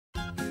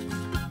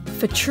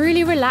For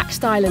truly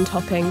relaxed island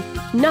hopping,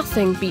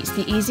 nothing beats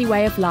the easy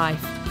way of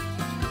life.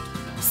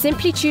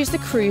 Simply choose the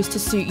cruise to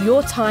suit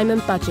your time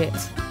and budget.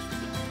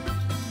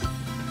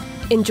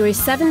 Enjoy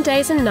 7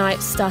 days and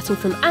nights starting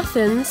from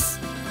Athens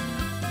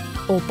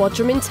or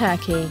Bodrum in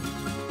Turkey.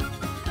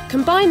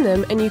 Combine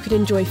them and you could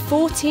enjoy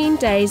 14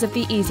 days of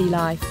the easy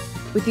life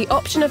with the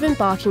option of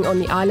embarking on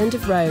the island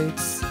of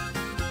Rhodes.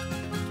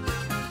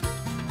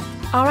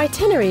 Our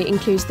itinerary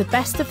includes the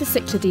best of the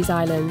Cyclades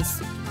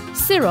Islands,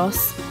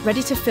 Syros,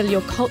 ready to fill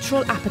your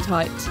cultural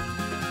appetite,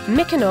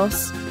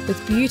 Mykonos,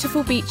 with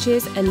beautiful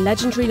beaches and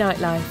legendary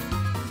nightlife,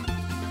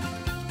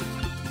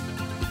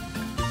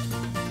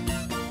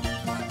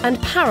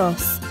 and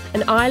Paros,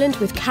 an island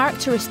with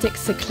characteristic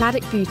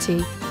Cycladic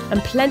beauty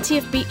and plenty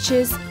of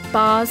beaches,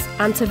 bars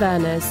and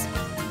tavernas.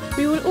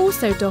 We will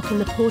also dock in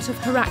the port of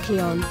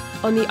Heraklion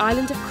on the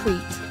island of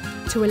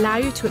Crete to allow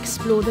you to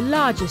explore the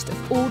largest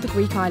of all the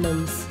Greek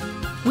islands.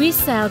 We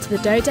sail to the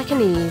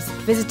Dodecanese,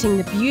 visiting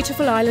the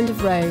beautiful island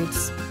of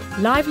Rhodes,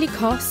 lively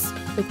Kos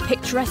with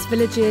picturesque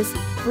villages,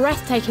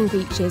 breathtaking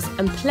beaches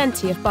and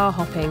plenty of bar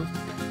hopping,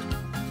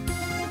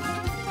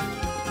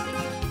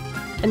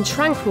 and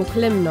tranquil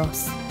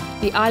Kalymnos,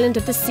 the island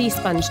of the sea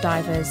sponge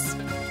divers.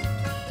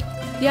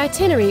 The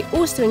itinerary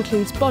also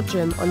includes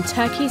Bodrum on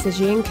Turkey's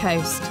Aegean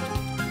coast.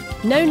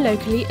 Known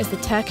locally as the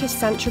Turkish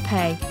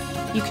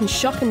Saint-Tropez, you can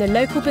shop in the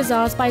local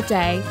bazaars by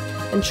day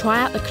and try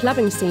out the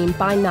clubbing scene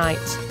by night.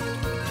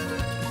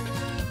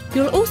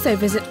 You'll also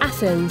visit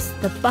Athens,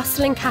 the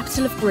bustling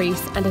capital of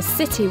Greece and a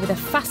city with a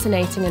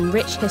fascinating and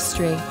rich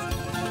history.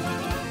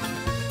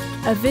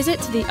 A visit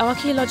to the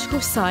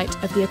archaeological site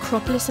of the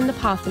Acropolis and the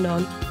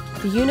Parthenon,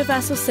 the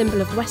universal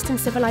symbol of Western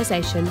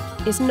civilization,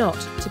 is not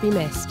to be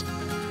missed.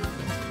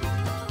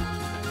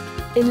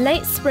 In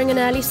late spring and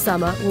early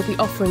summer, we'll be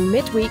offering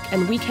midweek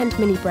and weekend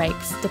mini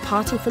breaks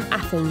departing from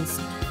Athens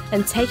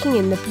and taking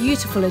in the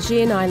beautiful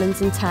Aegean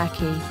Islands in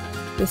Turkey,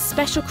 with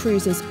special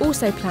cruises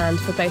also planned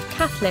for both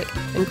Catholic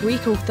and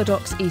Greek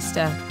Orthodox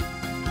Easter.